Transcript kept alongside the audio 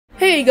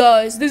Hey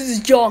guys, this is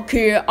Jock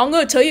here. I'm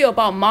gonna tell you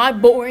about my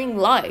boring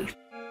life.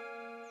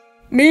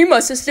 Me and my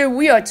sister,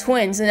 we are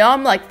twins and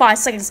I'm like 5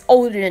 seconds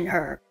older than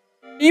her.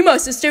 Me and my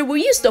sister,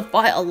 we used to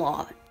fight a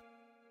lot.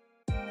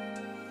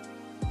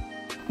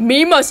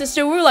 Me and my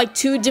sister, we're like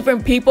two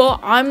different people.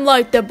 I'm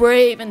like the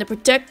brave and the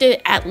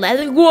protected,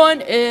 athletic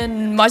one,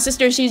 and my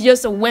sister, she's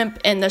just a wimp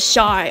and the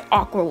shy,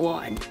 awkward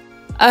one.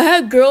 I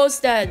have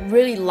girls that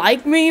really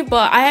like me,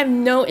 but I have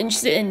no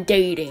interest in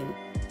dating.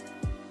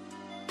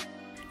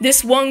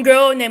 This one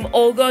girl named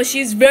Olga,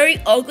 she's very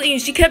ugly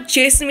and she kept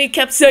chasing me,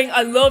 kept saying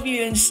I love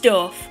you and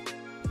stuff.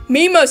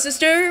 Me and my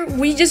sister,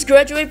 we just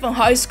graduated from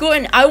high school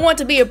and I want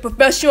to be a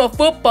professional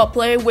football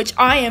player, which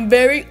I am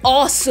very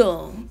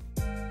awesome.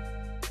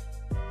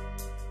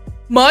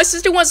 My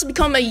sister wants to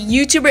become a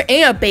YouTuber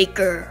and a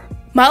baker.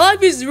 My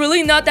life is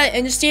really not that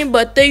interesting,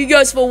 but thank you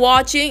guys for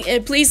watching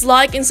and please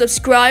like and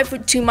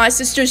subscribe to my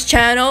sister's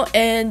channel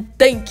and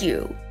thank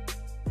you.